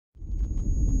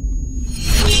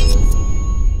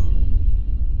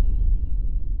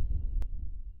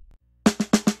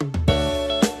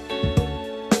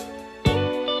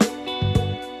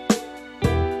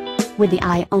With the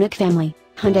Ioniq family,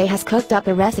 Hyundai has cooked up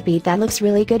a recipe that looks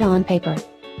really good on paper.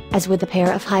 As with the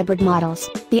pair of hybrid models,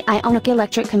 the Ioniq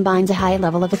Electric combines a high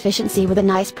level of efficiency with a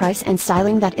nice price and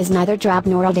styling that is neither drab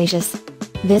nor audacious.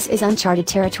 This is uncharted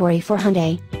territory for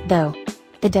Hyundai, though.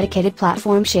 The dedicated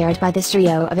platform shared by this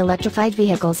trio of electrified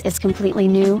vehicles is completely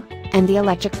new, and the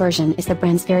electric version is the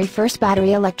brand's very first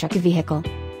battery electric vehicle.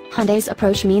 Hyundai's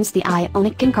approach means the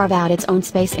Ioniq can carve out its own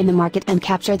space in the market and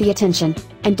capture the attention,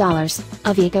 and dollars,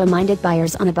 of eco-minded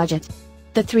buyers on a budget.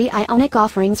 The three Ioniq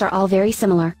offerings are all very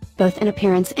similar, both in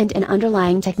appearance and in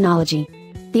underlying technology.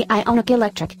 The Ioniq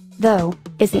Electric, though,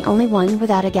 is the only one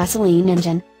without a gasoline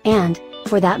engine, and,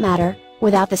 for that matter,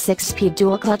 without the 6-speed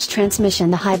dual-clutch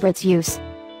transmission the hybrids use.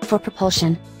 For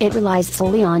propulsion, it relies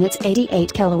solely on its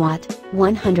 88 kilowatt,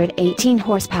 118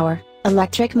 horsepower,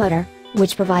 electric motor,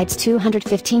 which provides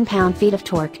 215 pound-feet of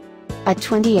torque. A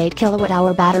 28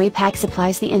 kilowatt-hour battery pack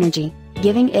supplies the energy,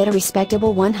 giving it a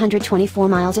respectable 124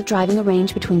 miles of driving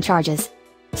range between charges.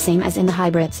 Same as in the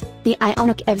hybrids, the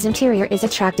Ioniq EV's interior is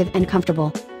attractive and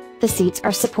comfortable. The seats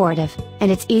are supportive,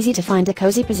 and it's easy to find a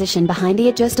cozy position behind the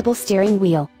adjustable steering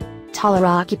wheel. Taller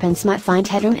occupants might find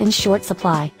headroom in short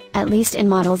supply, at least in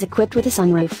models equipped with a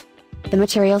sunroof. The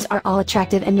materials are all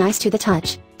attractive and nice to the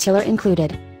touch, tiller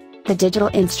included. The digital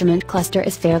instrument cluster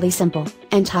is fairly simple,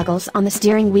 and toggles on the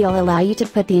steering wheel allow you to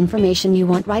put the information you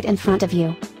want right in front of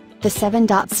you. The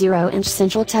 7.0-inch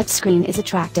central touchscreen is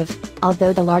attractive,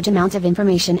 although the large amount of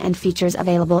information and features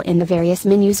available in the various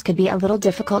menus could be a little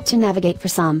difficult to navigate for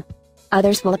some.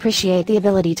 Others will appreciate the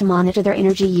ability to monitor their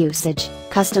energy usage,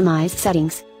 customize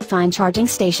settings, find charging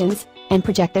stations, and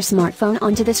project their smartphone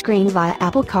onto the screen via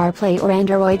Apple CarPlay or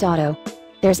Android Auto.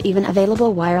 There's even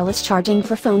available wireless charging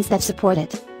for phones that support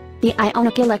it. The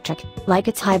Ioniq Electric, like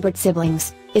its hybrid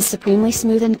siblings, is supremely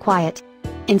smooth and quiet.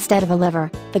 Instead of a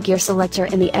lever, the gear selector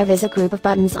in the EV is a group of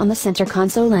buttons on the center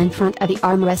console in front of the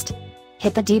armrest.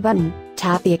 Hit the D button,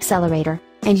 tap the accelerator,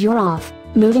 and you're off,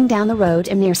 moving down the road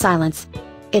in near silence.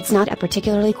 It's not a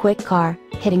particularly quick car,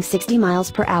 hitting 60 miles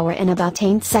per hour in about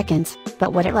 10 seconds,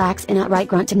 but what it lacks in outright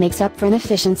grunt makes up for in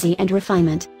efficiency and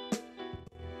refinement.